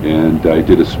 And I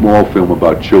did a small film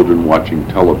about children watching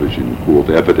television called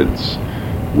Evidence,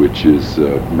 which is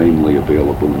mainly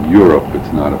available in Europe.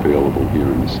 It's not available here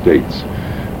in the States.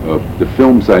 The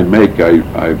films I make,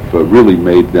 I've really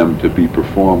made them to be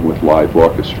performed with live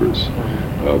orchestras.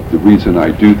 The reason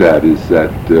I do that is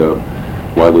that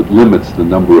while it limits the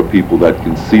number of people that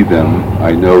can see them,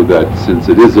 I know that since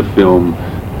it is a film,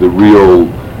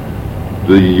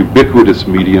 the ubiquitous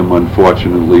medium,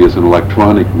 unfortunately, is an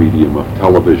electronic medium of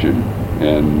television.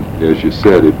 And as you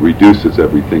said, it reduces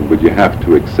everything, but you have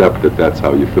to accept that that's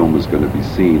how your film is going to be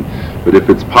seen. But if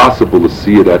it's possible to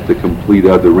see it at the complete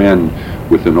other end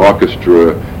with an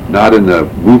orchestra, not in a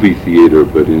movie theater,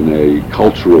 but in a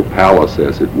cultural palace,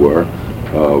 as it were,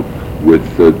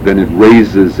 then it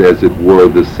raises, as it were,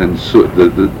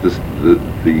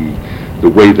 the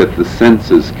way that the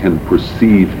senses can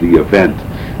perceive the event.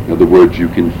 In other words, you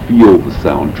can feel the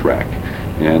soundtrack.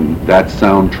 And that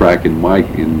soundtrack in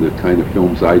the kind of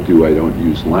films I do, I don't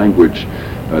use language.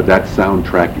 That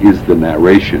soundtrack is the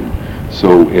narration.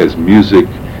 So as music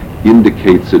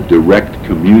indicates a direct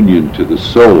communion to the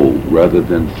soul rather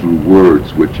than through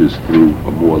words, which is through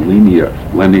a more linear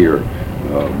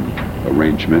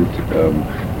arrangement.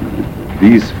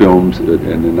 These films,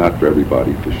 and they're not for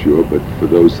everybody for sure, but for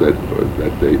those that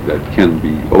can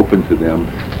be open to them,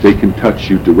 they can touch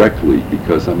you directly,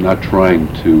 because I'm not trying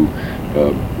to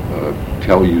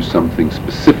tell you something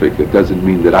specific. It doesn't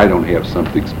mean that I don't have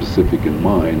something specific in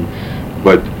mind,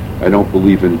 but I don't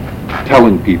believe in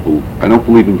telling people, I don't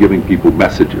believe in giving people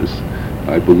messages.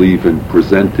 I believe in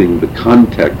presenting the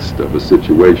context of a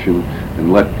situation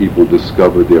and let people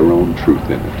discover their own truth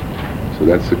in it. So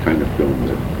that's the kind of films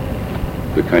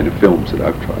that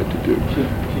I've tried to do.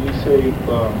 Can you say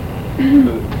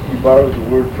you borrowed the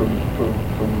word from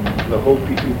the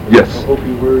Hopi? Yes. The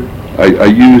Hopi word. I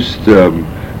used.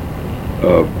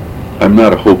 I'm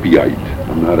not a Hopiite.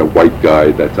 I'm not a white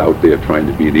guy that's out there trying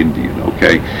to be an Indian.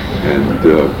 Okay, and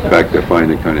in fact, I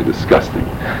find it kind of disgusting.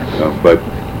 But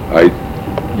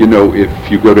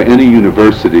if you go to any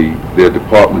university, their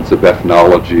departments of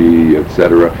ethnology,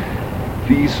 etc.,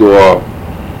 these are,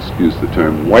 excuse the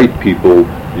term, white people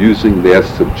using their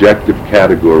subjective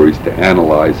categories to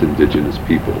analyze indigenous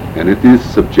people. And it is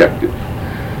subjective.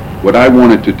 What I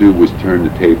wanted to do was turn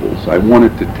the tables. I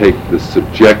wanted to take the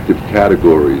subjective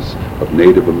categories of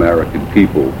Native American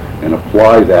people and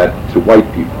apply that to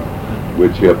white people,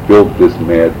 which have built this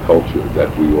mad culture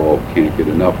that we all can't get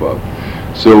enough of.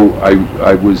 So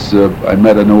I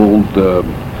met an old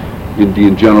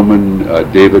Indian gentleman,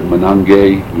 David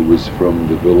Manange, who was from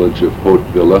the village of Haute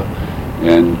Villa,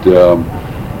 and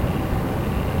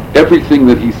everything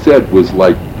that he said was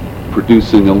like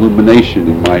producing illumination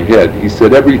in my head. He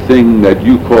said, everything that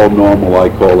you call normal, I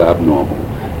call abnormal.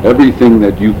 Everything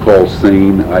that you call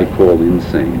sane, I call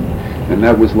insane. And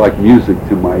that was like music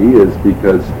to my ears,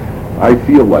 because I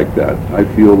feel like that. I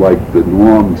feel like the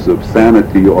norms of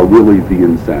sanity are really the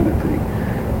insanity.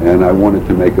 And I wanted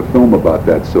to make a film about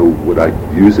that. So would I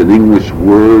use an English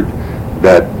word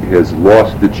that has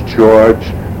lost its charge?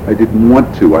 I didn't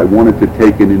want to. I wanted to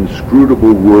take an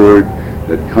inscrutable word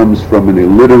that comes from an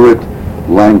illiterate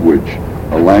language,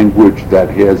 a language that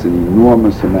has an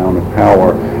enormous amount of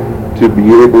power to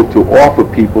be able to offer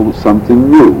people something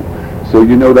new. So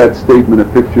you know that statement, a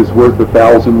picture's worth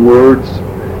 1,000 words?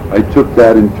 I took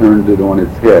that and turned it on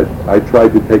its head. I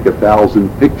tried to take 1,000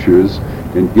 pictures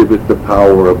and give it the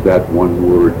power of that one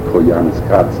word,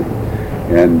 Koyaanisqatsi.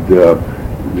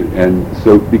 And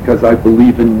so because I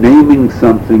believe in naming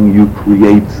something, you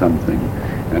create something.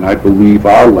 And I believe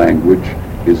our language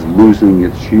is losing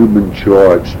its human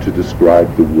charge to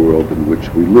describe the world in which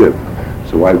we live.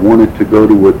 So I wanted to go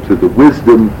to the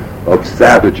wisdom of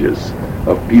savages,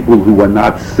 of people who are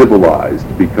not civilized,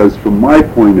 because from my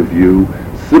point of view,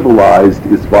 civilized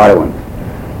is violent.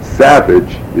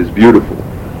 Savage is beautiful.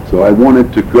 So I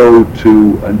wanted to go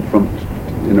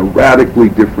in a radically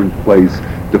different place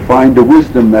to find a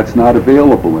wisdom that's not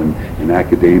available in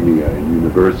academia and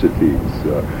universities.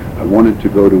 I wanted to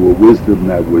go to a wisdom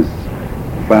that was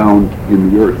found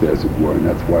in the earth, as it were, and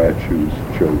that's why I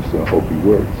chose Hopi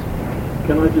words.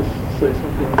 Can I just say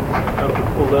something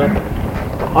apropos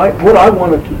that? What I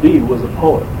wanted to be was a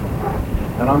poet,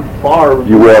 and I'm far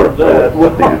You are from that.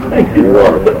 Well, Thank you you.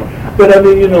 are. But I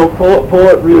mean, you know,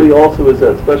 poet really also is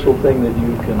that special thing that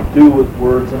you can do with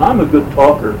words, and I'm a good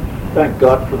talker. Thank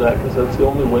God for that, because that's the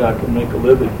only way I can make a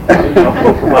living. You know?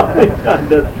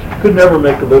 I could never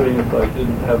make a living if I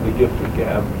didn't have the gift of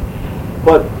gab.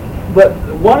 But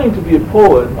wanting to be a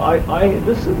poet,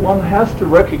 one has to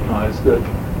recognize that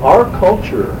our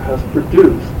culture has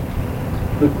produced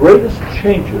the greatest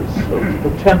changes of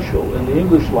potential in the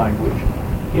English language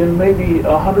in maybe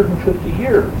 150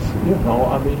 years. You know,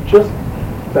 I mean, just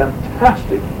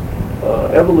fantastic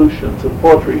evolutions of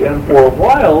poetry. And for a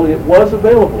while, it was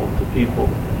available to people,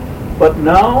 but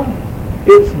now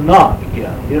it's not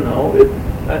again. You know,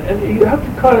 and you have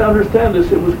to kind of understand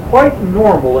this. It was quite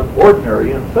normal and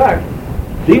ordinary. In fact,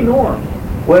 the norm.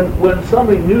 When some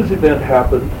news event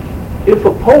happened, if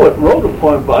a poet wrote a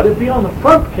poem about it, it'd be on the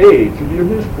front page of your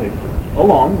newspaper,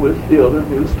 along with the other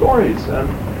news stories. And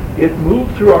it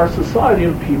moved through our society,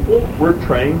 and people were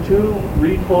trained to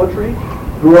read poetry,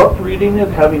 grew up reading it,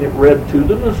 having it read to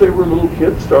them as they were little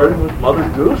kids, starting with Mother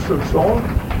Goose and so on.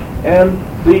 And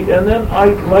then I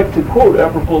like to quote,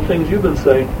 apropos things you've been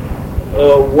saying,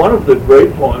 one of the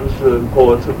great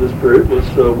poets of this period was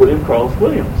William Carlos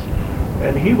Williams.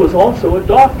 And he was also a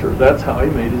doctor. That's how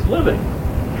he made his living.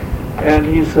 And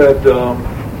he said,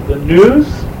 the news,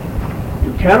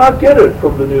 you cannot get it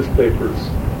from the newspapers,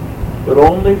 but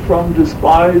only from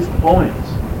despised poems.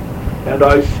 And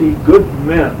I see good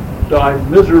men die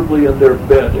miserably in their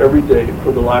bed every day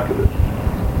for the lack of it.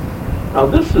 Now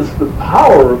this is the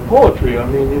power of poetry. I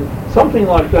mean, something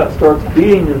like that starts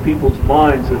being in people's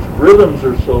minds. Its rhythms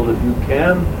are so that you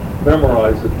can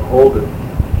memorize it and hold it.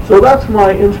 So that's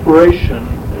my inspiration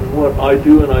in what I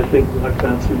do, and I think I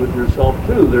fancy with yourself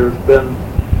too. There's been,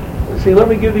 see, let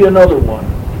me give you another one.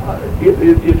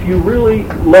 If you really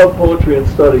love poetry and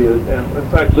study it, and in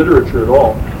fact literature at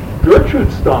all,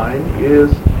 Gertrude Stein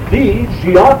is the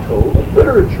Giotto of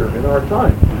literature in our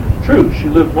time. True, she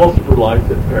lived most of her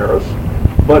life in Paris,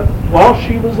 but while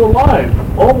she was alive,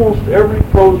 almost every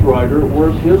prose writer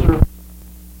was his or her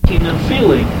thinking and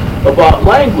feeling about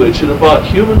language and about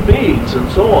human beings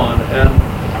and so on.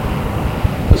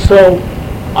 And so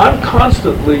I'm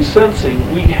constantly sensing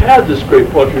we had this great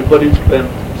poetry, but it's been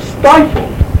stifled.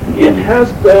 It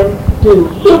has been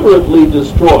deliberately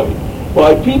destroyed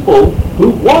by people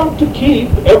who want to keep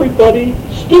everybody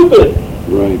stupid.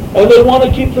 Right. And they want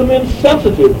to keep them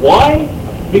insensitive. Why?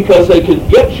 Because they can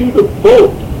get you to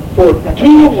vote for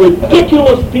two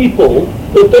ridiculous people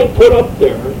that they put up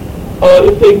there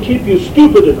if they keep you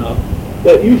stupid enough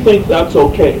that you think that's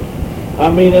okay.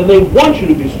 I mean, and they want you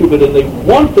to be stupid, and they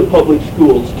want the public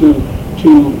schools to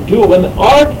to do. And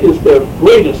art is their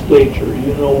greatest danger.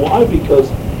 You know why?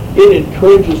 Because it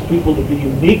encourages people to be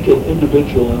unique and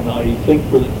individual, and I think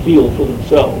feel for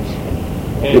themselves.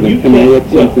 And you can I add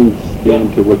can't- something,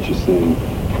 Stan, to what you're saying?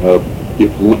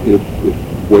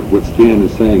 If what Stan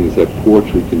is saying is that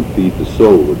poetry can feed the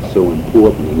soul, it's so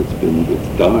important, and it's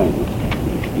dying,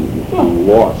 it's being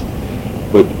lost.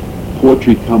 But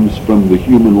poetry comes from the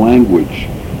human language.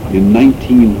 In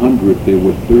 1900, there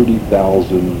were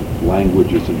 30,000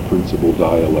 languages and principal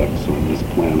dialects on this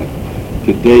planet.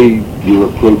 Today, you're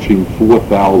approaching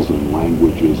 4,000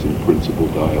 languages and principal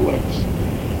dialects.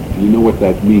 Do you know what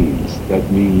that means?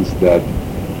 That means that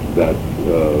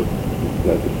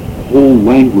whole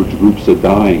language groups are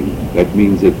dying. That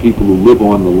means that people who live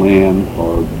on the land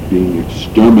are being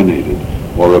exterminated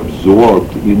or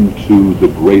absorbed into the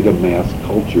greater mass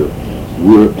culture.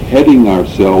 We're heading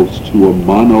ourselves to a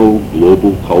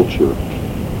mono-global culture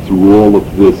through all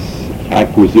of this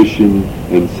acquisition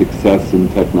and success in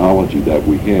technology that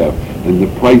we have. And the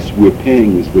price we're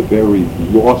paying is the very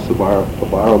loss of our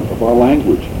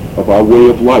language, of our way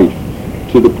of life,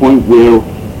 to the point where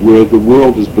the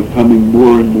world is becoming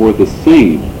more and more the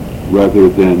same rather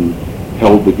than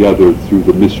held together through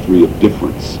the mystery of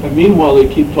difference. And meanwhile, they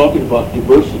keep talking about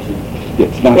diversity.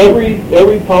 It's not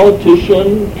Every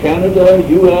politician, Canada,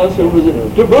 U.S.,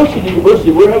 everything, diversity.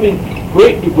 We're having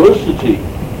great diversity.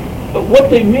 But what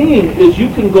they mean is you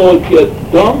can go and get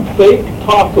dumb, fake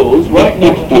tacos right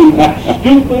next to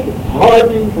stupid,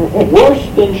 hardened, worse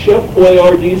than Chef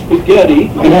Boyardee spaghetti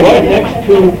right next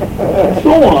to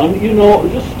so on. You know,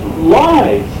 just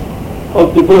lies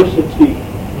of diversity.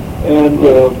 And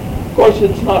of course,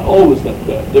 it's not always like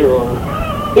that. There are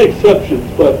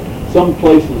exceptions, but some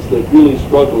places that really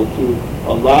struggle to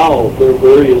allow their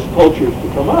various cultures to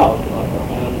come out.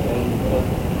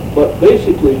 But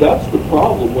basically, that's the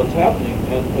problem, what's happening.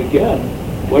 And again,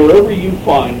 wherever you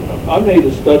find, I made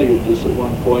a study of this at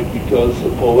one point because a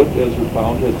poet, Ezra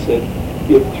Pound, had said,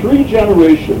 if 3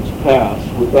 generations pass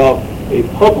without a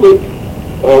public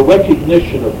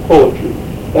recognition of poetry,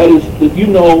 that is, that you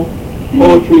know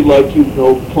poetry like you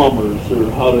know plumbers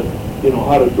or how to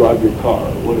drive your car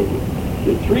or whatever.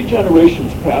 If 3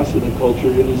 generations pass in a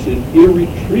culture, it is in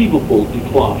irretrievable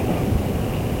decline.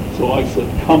 So I said,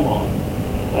 come on.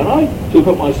 And I took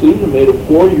up my sleeves and made a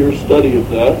 4-year study of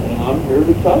that, and I'm here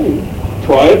to tell you,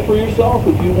 try it for yourself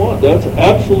if you want. That's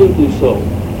absolutely so.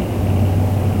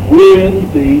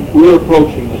 We're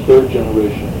approaching the 3rd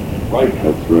generation right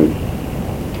now. That's right.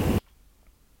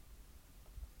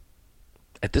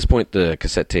 At this point, the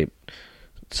cassette tape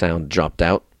sound dropped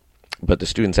out, but the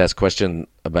students asked a question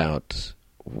about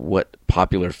what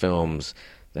popular films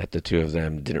that the two of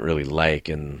them didn't really like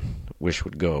and wish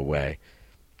would go away.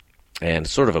 And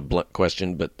sort of a blunt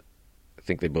question, but I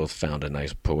think they both found a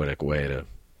nice poetic way to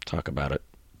talk about it.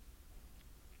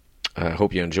 I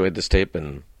hope you enjoyed this tape,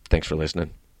 and thanks for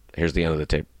listening. Here's the end of the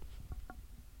tape.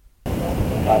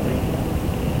 I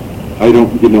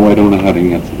don't know how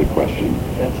to answer the question.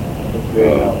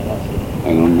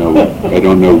 I don't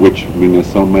know which. I mean,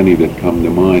 there's so many that come to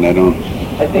mind. I think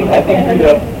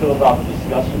Phil, about the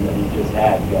discussion that we just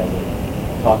had, you guys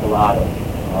have talked a lot of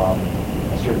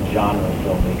a certain genre of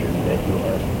filmmakers that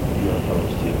you're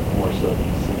opposed to, more so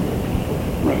than singular people.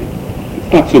 Right.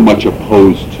 It's not so much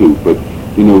opposed to, but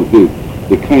you know, the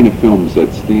kind of films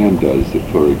that Stan does,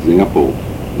 for example,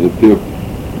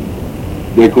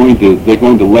 they're going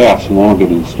to last longer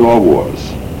than Star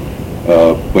Wars.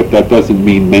 But that doesn't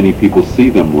mean many people see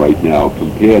them right now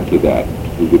compared to that.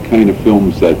 The kind of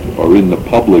films that are in the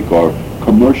public are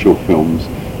commercial films,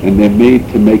 and they're made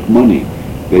to make money.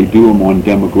 They do them on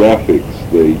demographics.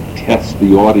 They test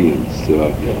the audience.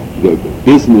 The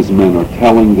businessmen are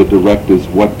telling the directors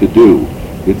what to do.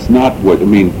 It's not what, I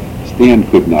mean, Stan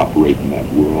couldn't operate in that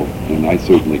world, and I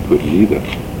certainly couldn't either,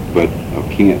 but I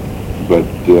can't. But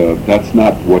that's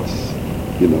not what's,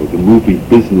 you know, the movie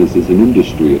business is an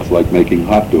industry. It's like making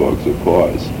hot dogs or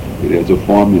cars. It has a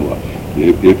formula.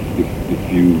 If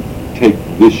you take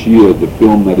this year, the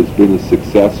film that has been a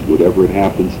success, whatever it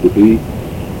happens to be,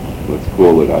 let's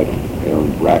call it, I don't know,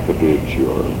 Aaron Brockovich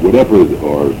or whatever,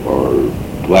 or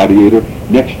Gladiator,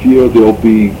 next year there'll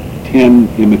be 10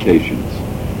 imitations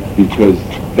because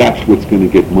that's what's going to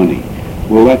get money.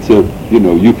 Well, that's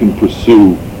you can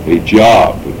pursue a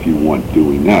job if you want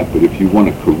doing that, but if you want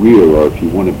a career or if you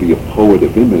want to be a poet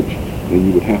of image, then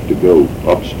you would have to go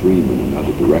upstream in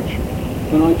another direction.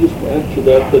 Can I just add to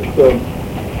that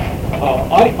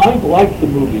I like the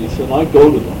movies and I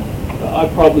go to them. I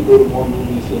probably go to more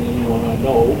movies than anyone I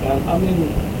know, and I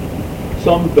mean,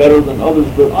 some better than others,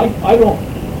 but I don't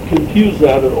confuse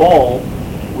that at all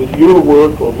with your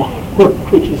work or mine.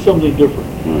 which is something different.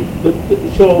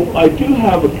 So I do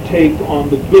have a take on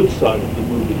the good side of the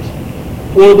movies.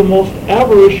 For the most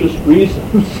avaricious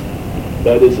reasons,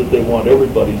 that is that they want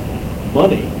everybody's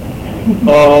money,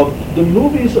 the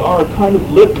movies are a kind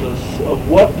of litmus of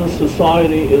what the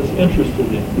society is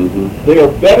interested in. They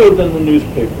are better than the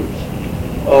newspapers.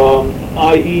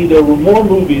 I.e., there were more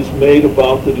movies made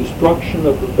about the destruction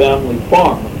of the family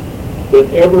farm than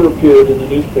ever appeared in the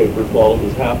newspapers while it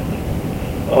was happening.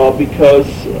 Because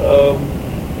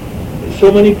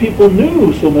so many people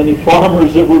knew so many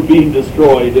farmers that were being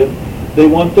destroyed, and they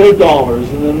want their dollars,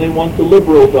 and then they want the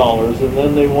liberal dollars, and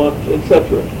then they want,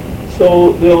 etc.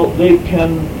 So they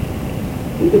can,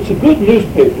 it's a good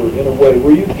newspaper in a way,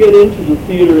 where you get into the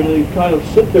theater and you kind of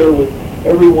sit there with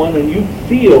everyone and you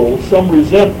feel some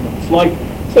resentments, like,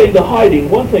 say, The Hiding.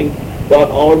 One thing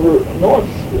about Oliver North's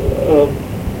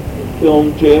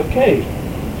film JFK.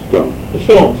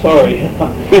 Stone, sorry.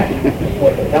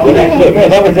 That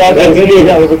was actually a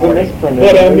misprint in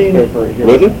the newspaper here.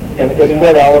 Was it? And it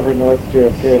said Oliver North's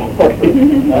JFK.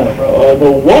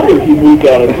 No wonder he moved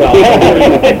out of town. He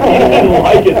didn't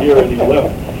like it here and he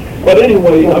left. But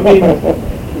anyway, I mean,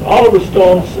 Oliver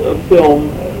Stone's film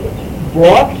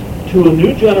brought to a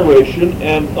new generation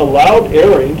and allowed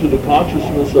airing to the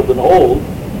consciousness of an old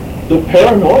the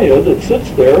paranoia that sits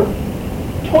there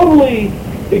totally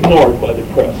ignored by the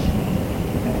press.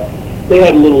 They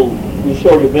had a little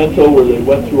risorgimento where they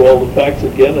went through all the facts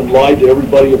again and lied to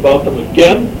everybody about them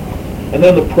again, and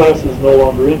then the press is no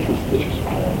longer interested.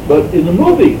 But in the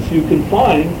movies, you can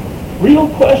find real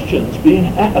questions being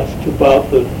asked about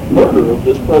the murder of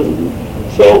this president.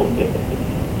 So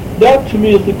that to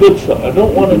me is the good side. I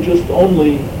don't want to just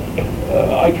only,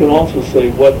 I can also say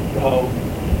how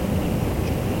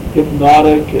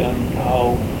hypnotic and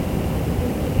how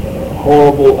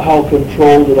horrible, how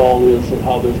controlled it all is, and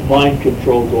how there's mind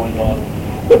control going on.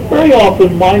 But very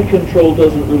often mind control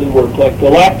doesn't really work. Like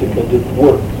Galactica didn't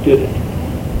work, did it?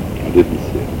 I didn't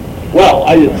see it. Well,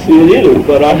 I didn't see it either,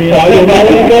 but I mean, I don't know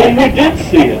anybody who did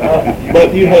see it.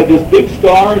 But you had this big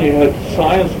star, and you had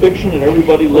science fiction, and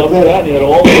everybody loved that, and you had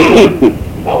all this.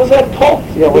 How was that cult?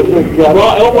 Yeah, with the L.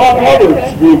 Ron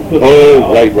Hubbard's group put Oh, it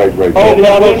out. right. And it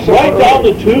went right down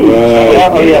the tube.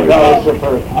 that was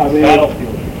superb. I mean,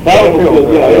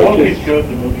 Battlefield, yeah. The movie's good,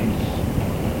 the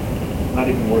movie's not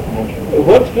even worth mentioning.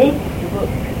 What's good?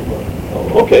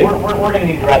 Oh, okay. We're going to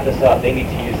need to wrap this up. They need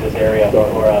to use this area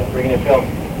for bringing in film.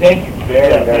 Thank you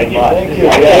very, very much. Thank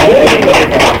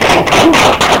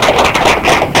you.